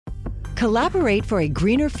Collaborate for a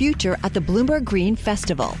greener future at the Bloomberg Green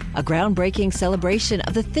Festival, a groundbreaking celebration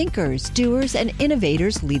of the thinkers, doers, and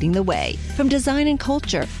innovators leading the way. From design and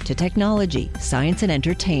culture to technology, science, and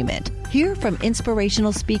entertainment. Hear from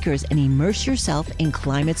inspirational speakers and immerse yourself in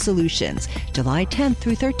climate solutions. July 10th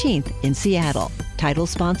through 13th in Seattle. Title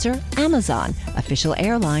sponsor, Amazon. Official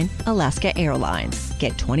airline, Alaska Airlines.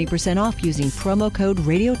 Get 20% off using promo code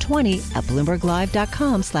radio20 at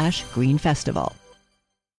bloomberglive.com/greenfestival.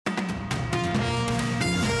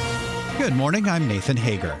 Good morning, I'm Nathan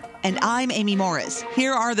Hager. And I'm Amy Morris.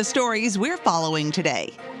 Here are the stories we're following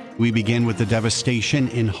today. We begin with the devastation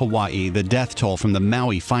in Hawaii. The death toll from the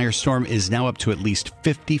Maui firestorm is now up to at least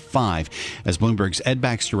 55. As Bloomberg's Ed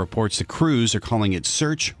Baxter reports, the crews are calling it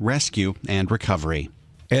search, rescue, and recovery.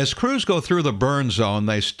 As crews go through the burn zone,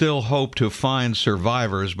 they still hope to find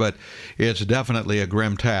survivors, but it's definitely a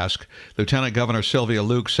grim task. Lieutenant Governor Sylvia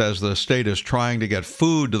Luke says the state is trying to get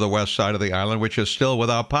food to the west side of the island, which is still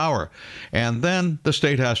without power. And then the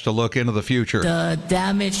state has to look into the future. The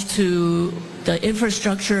damage to the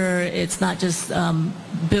infrastructure, it's not just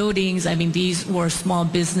buildings. I mean, these were small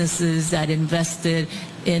businesses that invested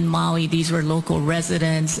in Maui. These were local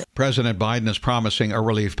residents. President Biden is promising a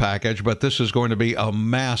relief package, but this is going to be a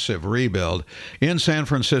massive rebuild. In San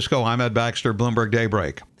Francisco, I'm Ed Baxter, Bloomberg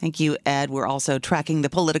Daybreak. Thank you, Ed. We're also tracking the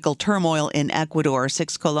political turmoil in Ecuador.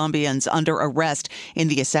 6 Colombians under arrest in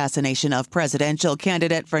the assassination of presidential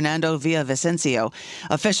candidate Fernando Villavicencio.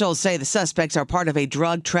 Officials say the suspects are part of a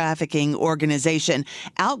drug trafficking organization.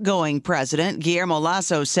 Outgoing President Guillermo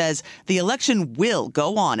Lasso says the election will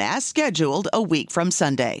go on as scheduled a week from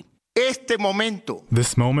Sunday.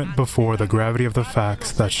 This moment before the gravity of the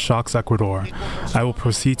facts that shocks Ecuador, I will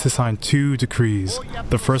proceed to sign 2 decrees.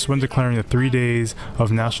 The first one declaring the 3 days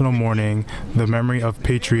of national mourning, the memory of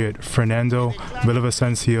patriot Fernando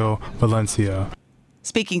Villavicencio Valencia.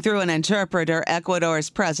 Speaking through an interpreter, Ecuador's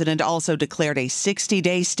president also declared a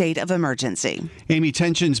 60-day state of emergency. Amy,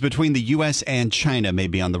 tensions between the U.S. and China may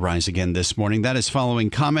be on the rise again this morning. That is following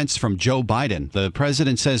comments from Joe Biden. The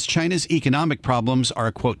president says China's economic problems are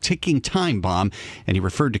a, quote, ticking time bomb, and he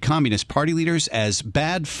referred to Communist Party leaders as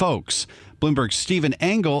bad folks. Bloomberg's Stephen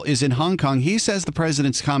Engel is in Hong Kong. He says the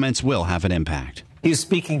president's comments will have an impact. He was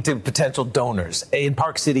speaking to potential donors in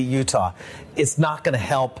Park City, Utah. It's not going to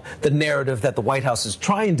help the narrative that the White House is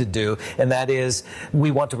trying to do, and that is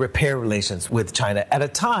we want to repair relations with China at a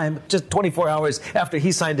time, just 24 hours after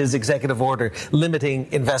he signed his executive order limiting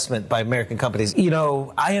investment by American companies. You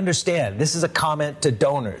know, I understand this is a comment to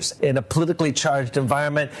donors in a politically charged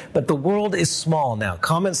environment, but the world is small now.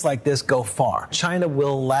 Comments like this go far. China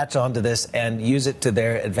will latch onto this and use it to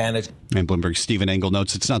their advantage. And Bloomberg's Stephen Engel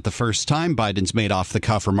notes it's not the first time Biden's made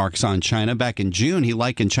off-the-cuff remarks on China. Back in June, he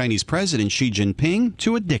likened Chinese President Xi Jinping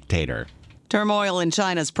to a dictator. Turmoil in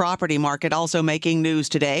China's property market also making news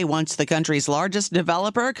today. Once the country's largest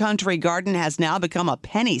developer, Country Garden, has now become a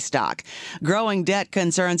penny stock. Growing debt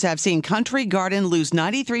concerns have seen Country Garden lose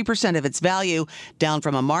 93% of its value, down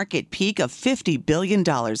from a market peak of $50 billion in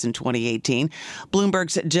 2018.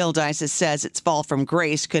 Bloomberg's Jill Dices says its fall from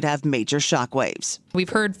grace could have major shockwaves. We've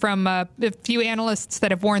heard from a few analysts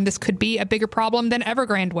that have warned this could be a bigger problem than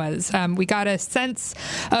Evergrande was. We got a sense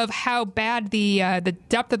of how bad the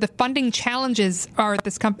depth of the funding challenges are at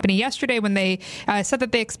this company yesterday when they said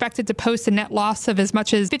that they expected to post a net loss of as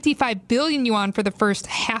much as 55 billion yuan for the first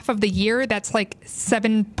half of the year. That's like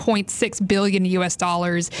 $7.6 billion US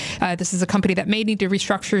dollars. This is a company that may need to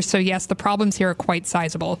restructure. So, yes, the problems here are quite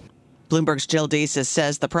sizable. Bloomberg's Jill Dices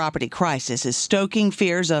says the property crisis is stoking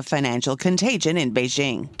fears of financial contagion in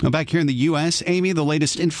Beijing. Now back here in the U.S., Amy, the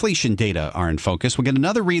latest inflation data are in focus. We'll get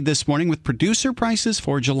another read this morning with producer prices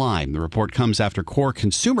for July. The report comes after core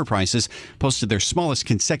consumer prices posted their smallest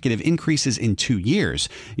consecutive increases in 2 years.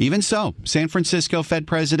 Even so, San Francisco Fed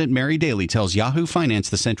President Mary Daly tells Yahoo Finance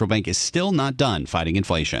the central bank is still not done fighting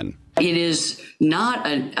inflation. It is not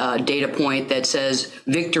a data point that says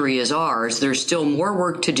victory is ours. There's still more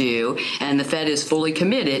work to do, and the Fed is fully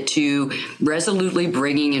committed to resolutely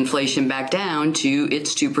bringing inflation back down to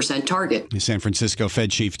its 2% target. San Francisco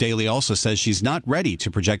Fed Chief Daly also says she's not ready to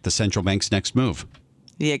project the central bank's next move.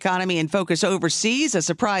 The economy in focus overseas, a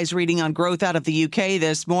surprise reading on growth out of the UK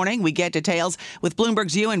this morning. We get details with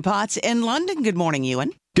Bloomberg's Ewan Potts in London. Good morning,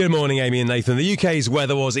 Ewan. Good morning, Amy and Nathan. The UK's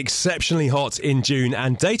weather was exceptionally hot in June,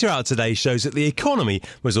 and data out today shows that the economy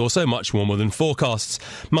was also much warmer than forecasts.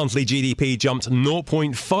 Monthly GDP jumped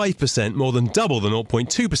 0.5%, more than double the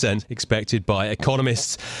 0.2% expected by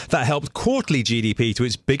economists. That helped quarterly GDP to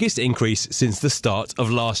its biggest increase since the start of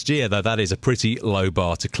last year, though that is a pretty low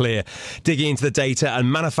bar to clear. Digging into the data, and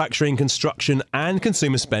manufacturing, construction and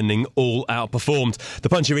consumer spending all outperformed. The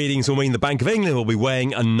punchy readings will mean the Bank of England will be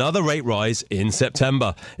weighing another rate rise in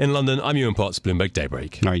September. In London, I'm Ewan Potts, Bloomberg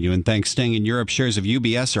Daybreak. All right, Ewan, thanks. Staying in Europe, shares of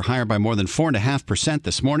UBS are higher by more than 4.5%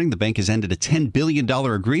 this morning. The bank has ended a $10 billion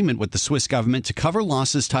agreement with the Swiss government to cover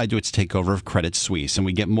losses tied to its takeover of Credit Suisse. And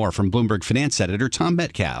we get more from Bloomberg finance editor Tom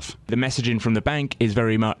Metcalf. The messaging from the bank is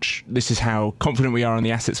very much, this is how confident we are in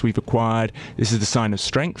the assets we've acquired. This is the sign of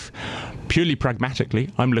strength. Purely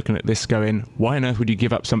pragmatically, I'm looking at this going, why on earth would you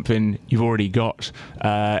give up something you've already got?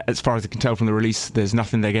 As far as I can tell from the release, there's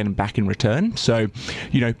nothing they're getting back in return. So,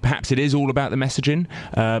 perhaps it is all about the messaging,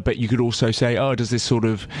 but you could also say, does this sort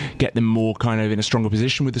of get them more kind of in a stronger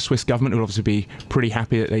position with the Swiss government, who will obviously be pretty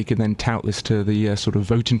happy that they can then tout this to the sort of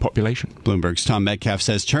voting population. Bloomberg's Tom Metcalf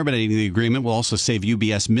says terminating the agreement will also save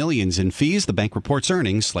UBS millions in fees. The bank reports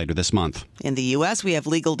earnings later this month. In the U.S., we have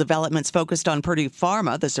legal developments focused on Purdue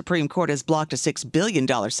Pharma. The Supreme Court has blocked a $6 billion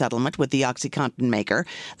settlement with the OxyContin maker.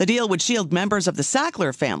 The deal would shield members of the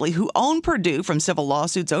Sackler family who own Purdue from civil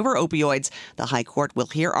lawsuits over opioids. The High Court will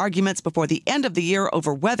hear arguments before the end of the year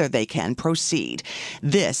over whether they can proceed.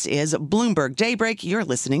 This is Bloomberg Daybreak. You're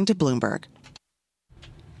listening to Bloomberg.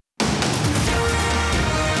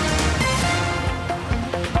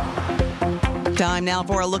 Time now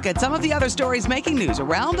for a look at some of the other stories making news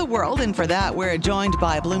around the world. And for that, we're joined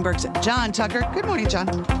by Bloomberg's John Tucker. Good morning,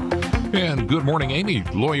 John. And good morning, Amy.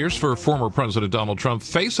 Lawyers for former President Donald Trump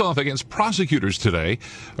face off against prosecutors today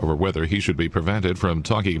over whether he should be prevented from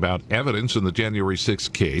talking about evidence in the January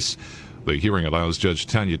 6th case. The hearing allows Judge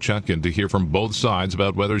Tanya Chutkan to hear from both sides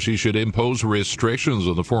about whether she should impose restrictions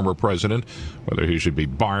on the former president, whether he should be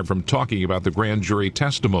barred from talking about the grand jury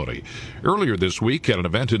testimony. Earlier this week at an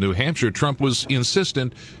event in New Hampshire, Trump was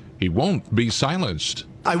insistent he won't be silenced.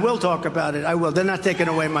 I will talk about it. I will. They're not taking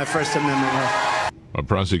away my First Amendment right.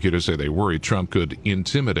 Prosecutors say they worry Trump could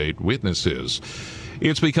intimidate witnesses.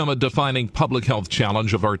 It's become a defining public health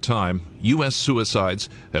challenge of our time. U.S. suicides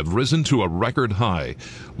have risen to a record high.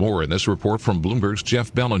 More in this report from Bloomberg's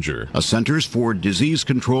Jeff Bellinger. A Centers for Disease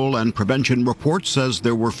Control and Prevention report says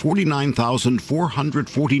there were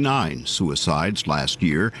 49,449 suicides last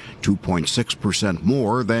year, 2.6%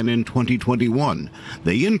 more than in 2021.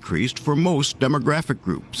 They increased for most demographic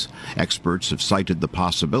groups. Experts have cited the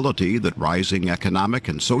possibility that rising economic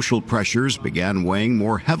and social pressures began weighing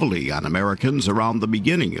more heavily on Americans around the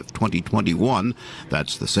beginning of 2021.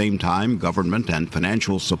 That's the same time government and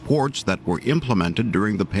financial supports that were implemented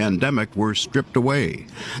during the pandemic were stripped away.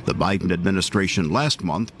 The Biden administration last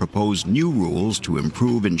month proposed new rules to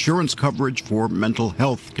improve insurance coverage for mental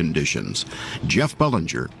health conditions. Jeff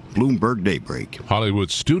Bellinger, Bloomberg Daybreak.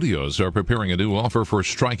 Hollywood studios are preparing a new offer for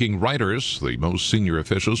striking writers. The most senior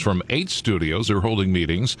officials from 8 studios are holding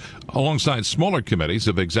meetings alongside smaller committees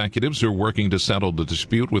of executives who are working to settle the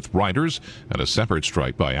dispute with writers and a separate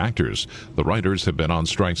strike by actors. The writers have been on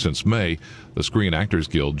strike since May. The Screen Actors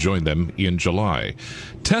Guild joined them in July.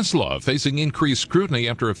 Tesla facing increased scrutiny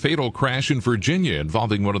after a fatal crash in Virginia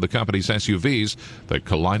involving one of the company's SUVs that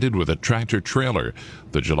collided with a tractor-trailer.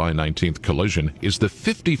 The July 19th collision is the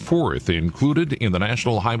 54th included in the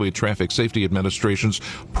National Highway Traffic Safety Administration's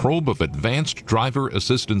probe of advanced driver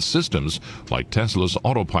assistance systems like Tesla's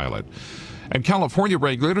Autopilot. And California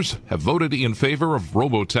regulators have voted in favor of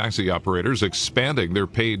robo-taxi operators expanding their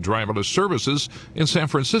paid driverless services in San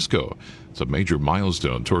Francisco. It's a major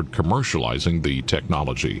milestone toward commercializing the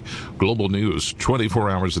technology. Global news 24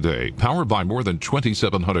 hours a day, powered by more than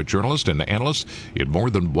 2,700 journalists and analysts in more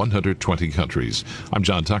than 120 countries. I'm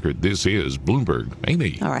John Tucker. This is Bloomberg.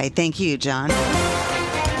 Amy. All right. Thank you, John.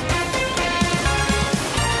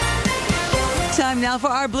 Time now for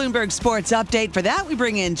our Bloomberg Sports Update. For that, we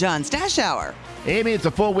bring in John Stashower. Amy, it's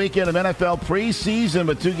a full weekend of NFL preseason,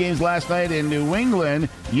 but 2 games last night in New England.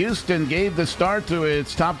 Houston gave the start to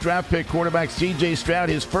its top draft pick quarterback C.J. Stroud.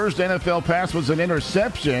 His first NFL pass was an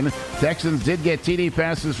interception. Texans did get TD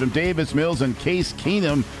passes from Davis Mills and Case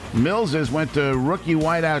Keenum. Mills's went to rookie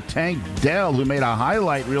wideout Tank Dell, who made a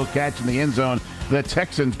highlight reel catch in the end zone. The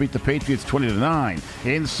Texans beat the Patriots 20-9.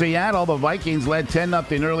 In Seattle, the Vikings led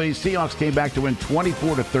 10-0 early. Seahawks came back to win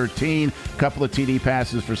 24-13. Couple of TD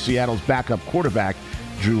passes for Seattle's backup quarterback,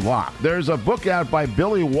 Drew Lock. There's a book out by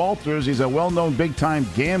Billy Walters. He's a well-known big-time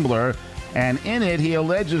gambler. And in it, he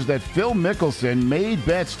alleges that Phil Mickelson made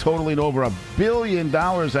bets totaling over $1 billion,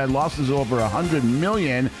 had losses over $100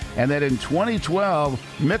 million, and that in 2012,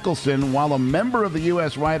 Mickelson, while a member of the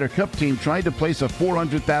U.S. Ryder Cup team, tried to place a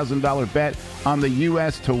 $400,000 bet on the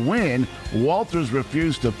U.S. to win. Walters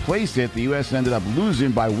refused to place it. The U.S. ended up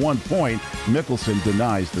losing by 1 point. Mickelson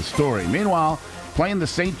denies the story. Meanwhile, playing the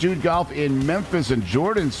St. Jude Golf in Memphis, and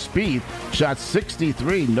Jordan Spieth shot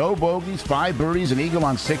 63, no bogeys, 5 birdies, an eagle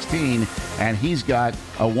on 16, and he's got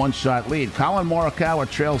a one-shot lead. Colin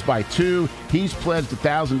Morikawa trails by 2. He's pledged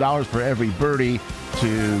 $1,000 for every birdie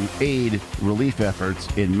to aid relief efforts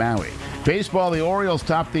in Maui. Baseball, the Orioles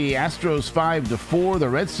topped the Astros 5-4. The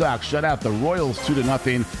Red Sox shut out the Royals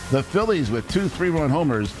 2-0. The Phillies with 2 3-run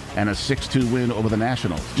homers and a 6-2 win over the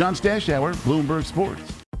Nationals. John Stashower, Bloomberg Sports.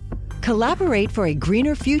 Collaborate for a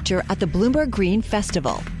greener future at the Bloomberg Green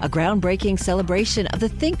Festival, a groundbreaking celebration of the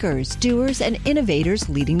thinkers, doers, and innovators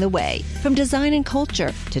leading the way. From design and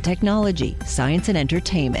culture to technology, science, and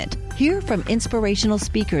entertainment. Hear from inspirational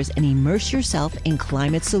speakers and immerse yourself in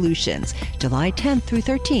climate solutions. July 10th through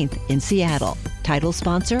 13th in Seattle. Title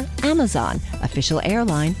sponsor, Amazon. Official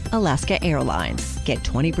airline, Alaska Airlines. Get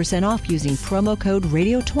 20% off using promo code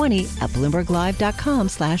radio20 at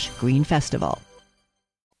BloombergLive.com/Green Festival.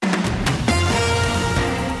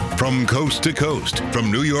 From coast to coast,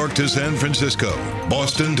 from New York to San Francisco,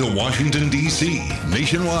 Boston to Washington, D.C.,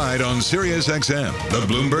 nationwide on SiriusXM, the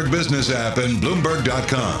Bloomberg Business app, and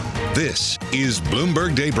Bloomberg.com. This is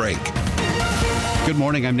Bloomberg Daybreak. Good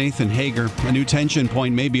morning, I'm Nathan Hager. A new tension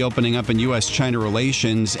point may be opening up in U.S.-China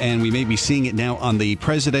relations, and we may be seeing it now on the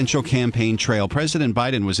presidential campaign trail. President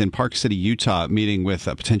Biden was in Park City, Utah, meeting with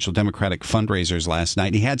potential Democratic fundraisers last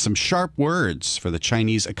night. He had some sharp words for the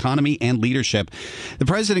Chinese economy and leadership. The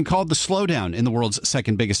president called the slowdown in the world's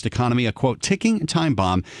second biggest economy a, quote, ticking time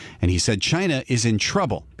bomb, and he said China is in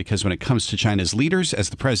trouble because when it comes to China's leaders,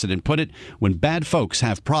 as the president put it, when bad folks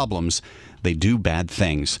have problems, they do bad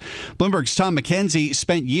things. Bloomberg's Tom McKenzie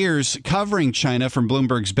spent years covering China from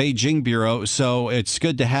Bloomberg's Beijing bureau, so it's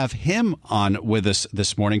good to have him on with us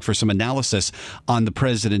this morning for some analysis on the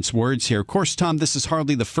president's words here. Of course, Tom, this is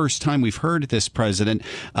hardly the first time we've heard this president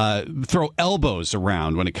throw elbows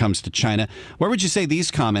around when it comes to China. Where would you say these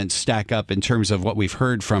comments stack up in terms of what we've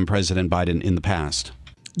heard from President Biden in the past?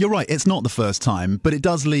 You're right, it's not the first time, but it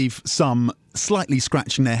does leave some slightly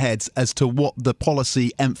scratching their heads as to what the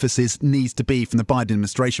policy emphasis needs to be from the Biden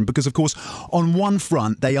administration. Because, of course, on one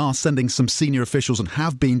front, they are sending some senior officials and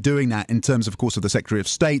have been doing that in terms, of course, of the Secretary of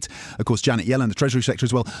State, of course, Janet Yellen, the Treasury Secretary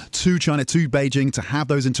as well, to China, to Beijing, to have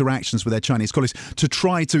those interactions with their Chinese colleagues, to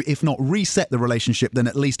try to, if not reset the relationship, then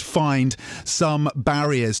at least find some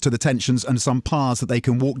barriers to the tensions and some paths that they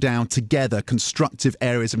can walk down together, constructive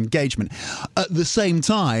areas of engagement. At the same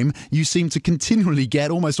time, you seem to continually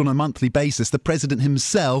get, almost on a monthly basis, the president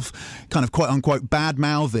himself kind of quote-unquote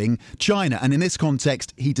bad-mouthing China. And in this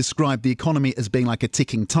context, he described the economy as being like a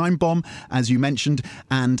ticking time bomb, as you mentioned,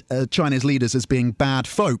 and China's leaders as being bad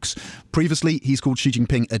folks. Previously, he's called Xi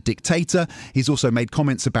Jinping a dictator. He's also made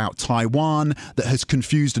comments about Taiwan that has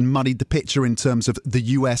confused and muddied the picture in terms of the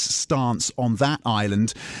US stance on that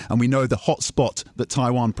island. And we know the hotspot that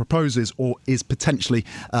Taiwan proposes or is potentially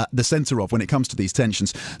the center of when it comes to these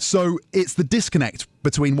tensions. So it's the disconnect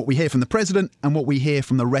between what we hear from the president and what we hear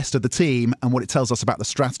from the rest of the team and what it tells us about the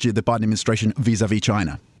strategy of the Biden administration vis-a-vis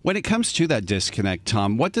China. When it comes to that disconnect,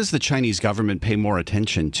 Tom, what does the Chinese government pay more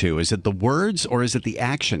attention to? Is it the words or is it the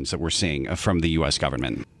actions that we're seeing from the U.S.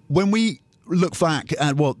 government? When we look back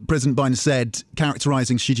at what President Biden said,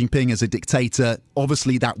 characterizing Xi Jinping as a dictator,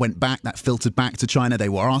 obviously that went back, that filtered back to China. They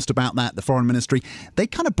were asked about that, the foreign ministry. They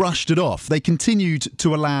kind of brushed it off. They continued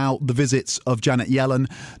to allow the visits of Janet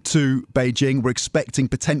Yellen to Beijing. We're expecting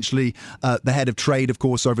potentially the head of trade, of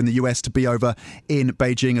course, over in the US to be over in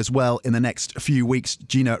Beijing as well in the next few weeks,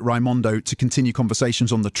 Gina Raimondo, to continue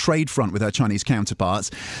conversations on the trade front with her Chinese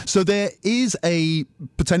counterparts. So there is a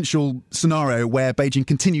potential scenario where Beijing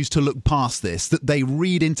continues to look past this, that they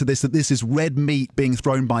read into this, that this is red meat being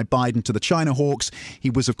thrown by Biden to the China hawks. He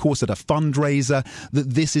was, of course, at a fundraiser, that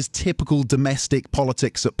this is typical domestic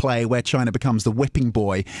politics at play where China becomes the whipping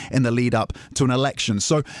boy in the lead up to an election.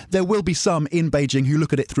 So there will be some in Beijing who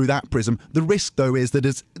look at it through that prism. The risk, though, is that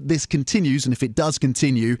as this continues, and if it does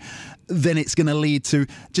continue, then it's going to lead to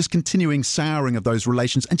just continuing souring of those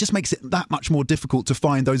relations and just makes it that much more difficult to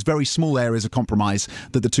find those very small areas of compromise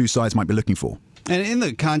that the two sides might be looking for. And in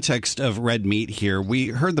the context of red meat here, we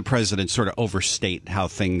heard the president sort of overstate how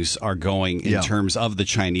things are going in terms of the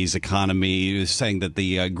Chinese economy. He was saying that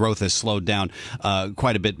the growth has slowed down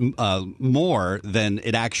quite a bit more than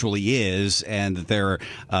it actually is, and that there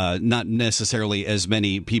are not necessarily as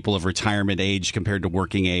many people of retirement age compared to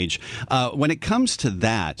working age. When it comes to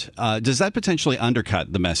that, does that potentially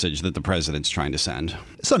undercut the message that the president's trying to send?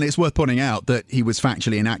 Certainly, it's worth pointing out that he was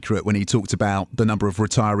factually inaccurate when he talked about the number of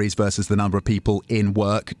retirees versus the number of people in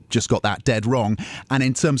work. Just got that dead wrong. And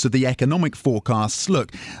in terms of the economic forecasts,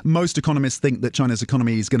 look, most economists think that China's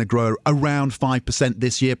economy is going to grow around 5%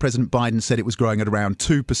 this year. President Biden said it was growing at around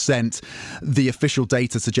 2%. The official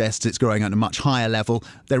data suggests it's growing at a much higher level.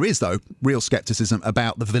 There is, though, real skepticism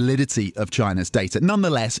about the validity of China's data.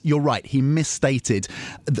 Nonetheless, you're right. He misstated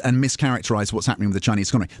and mischaracterized what's happening with the Chinese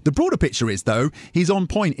economy. The broader picture is, though, he's on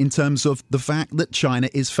point in terms of the fact that China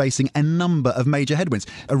is facing a number of major headwinds.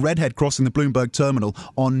 A redhead crossing the Bloomberg terminal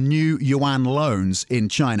on new yuan loans in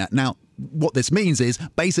China. Now, what this means is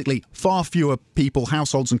basically far fewer people,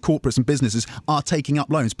 households and corporates and businesses are taking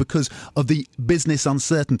up loans because of the business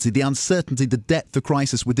uncertainty, the depth of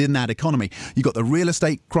crisis within that economy. You've got the real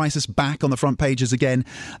estate crisis back on the front pages again,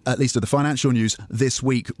 at least of the financial news this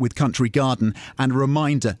week with Country Garden, and a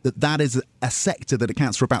reminder that that is a sector that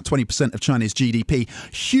accounts for about 20% of China's GDP.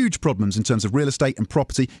 Huge problems in terms of real estate and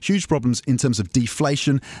property, huge problems in terms of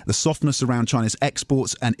deflation, the softness around China's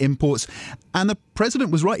exports and imports. And the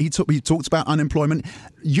president was right. He talked about unemployment.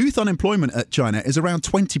 Youth unemployment at China is around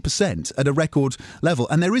 20% at a record level.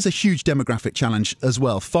 And there is a huge demographic challenge as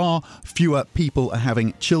well. Far fewer people are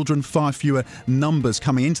having children, far fewer numbers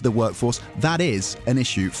coming into the workforce. That is an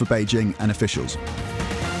issue for Beijing and officials.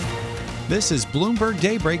 This is Bloomberg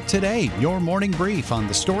Daybreak Today, your morning brief on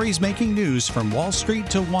the stories making news from Wall Street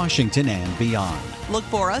to Washington and beyond. Look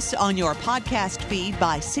for us on your podcast feed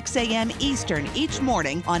by 6 a.m. Eastern each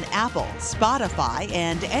morning on Apple, Spotify,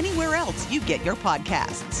 and anywhere else you get your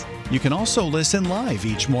podcasts. You can also listen live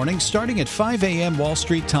each morning starting at 5 a.m. Wall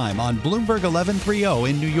Street time on Bloomberg 1130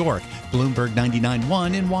 in New York, Bloomberg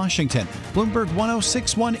 99.1 in Washington, Bloomberg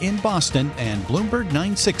 106.1 in Boston, and Bloomberg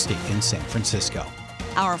 960 in San Francisco.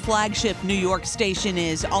 Our flagship New York station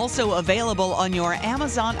is also available on your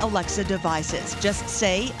Amazon Alexa devices. Just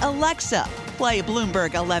say, Alexa, play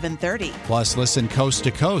Bloomberg 1130. Plus, listen coast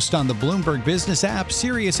to coast on the Bloomberg Business app,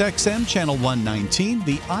 Sirius XM Channel 119,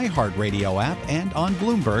 the iHeartRadio app, and on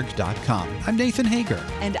Bloomberg.com. I'm Nathan Hager.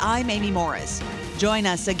 And I'm Amy Morris. Join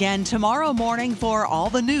us again tomorrow morning for all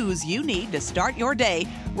the news you need to start your day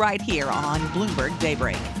right here on Bloomberg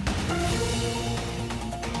Daybreak.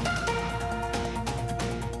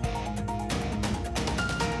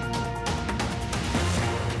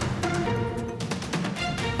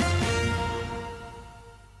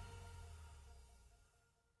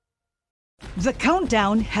 The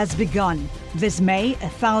countdown has begun. This May,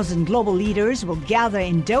 1,000 global leaders will gather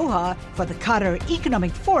in Doha for the Qatar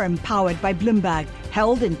Economic Forum powered by Bloomberg,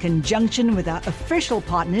 held in conjunction with our official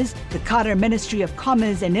partners, the Qatar Ministry of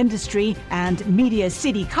Commerce and Industry and Media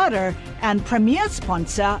City Qatar, and premier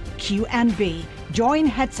sponsor QNB. Join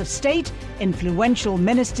heads of state, influential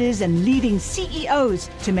ministers, and leading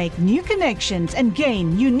CEOs to make new connections and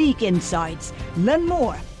gain unique insights. Learn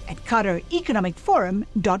more at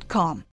QatarEconomicForum.com.